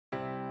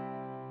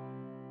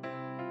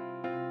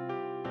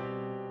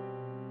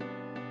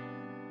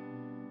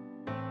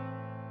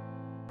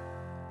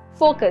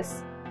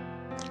Focus.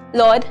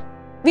 Lord,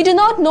 we do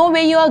not know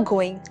where you are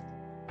going.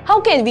 How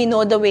can we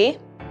know the way?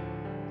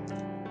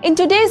 In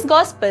today's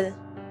Gospel,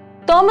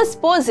 Thomas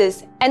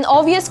poses an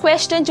obvious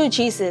question to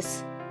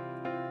Jesus.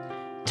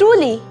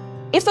 Truly,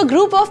 if a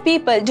group of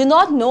people do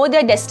not know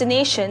their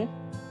destination,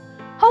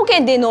 how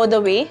can they know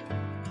the way?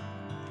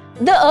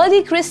 The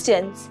early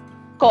Christians,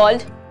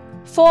 called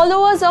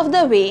followers of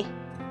the way,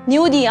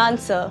 knew the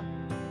answer.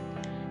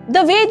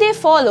 The way they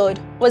followed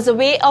was a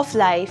way of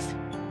life.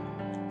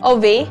 A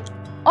way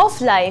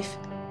of life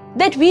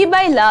that we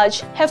by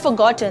large have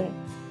forgotten.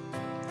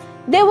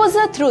 There was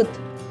a truth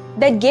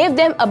that gave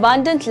them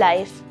abundant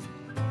life,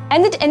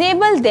 and it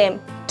enabled them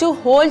to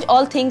hold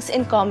all things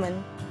in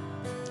common.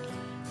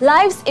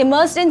 Lives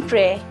immersed in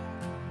prayer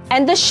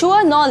and the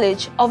sure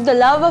knowledge of the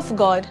love of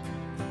God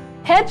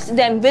helped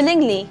them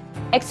willingly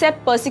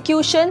accept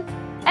persecution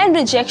and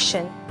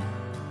rejection.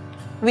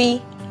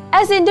 We,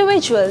 as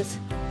individuals,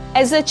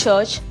 as a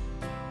church,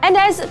 and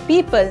as a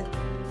people,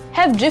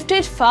 have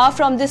drifted far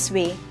from this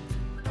way.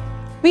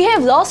 We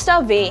have lost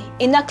our way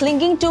in our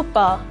clinging to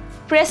power,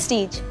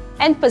 prestige,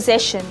 and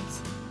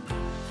possessions.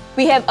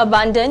 We have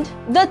abandoned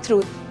the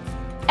truth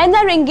and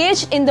are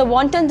engaged in the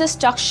wanton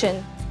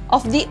destruction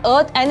of the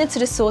earth and its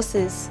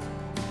resources.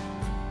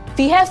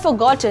 We have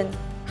forgotten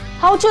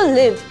how to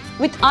live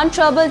with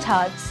untroubled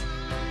hearts.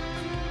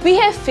 We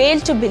have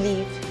failed to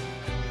believe.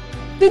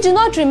 We do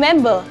not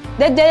remember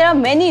that there are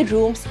many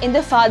rooms in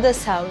the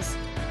Father's house,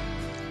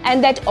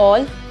 and that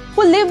all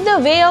who live the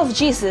way of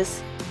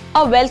Jesus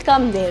are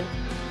welcome there,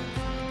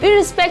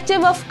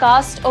 irrespective of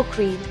caste or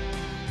creed.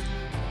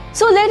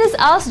 So let us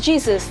ask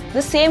Jesus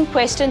the same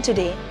question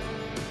today.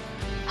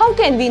 How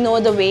can we know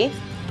the way?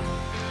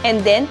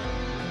 And then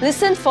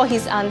listen for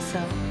his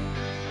answer.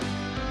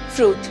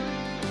 Fruit.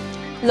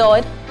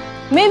 Lord,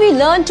 may we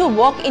learn to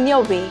walk in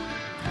your way,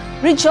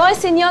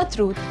 rejoice in your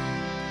truth,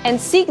 and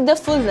seek the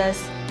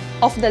fullness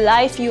of the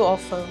life you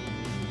offer.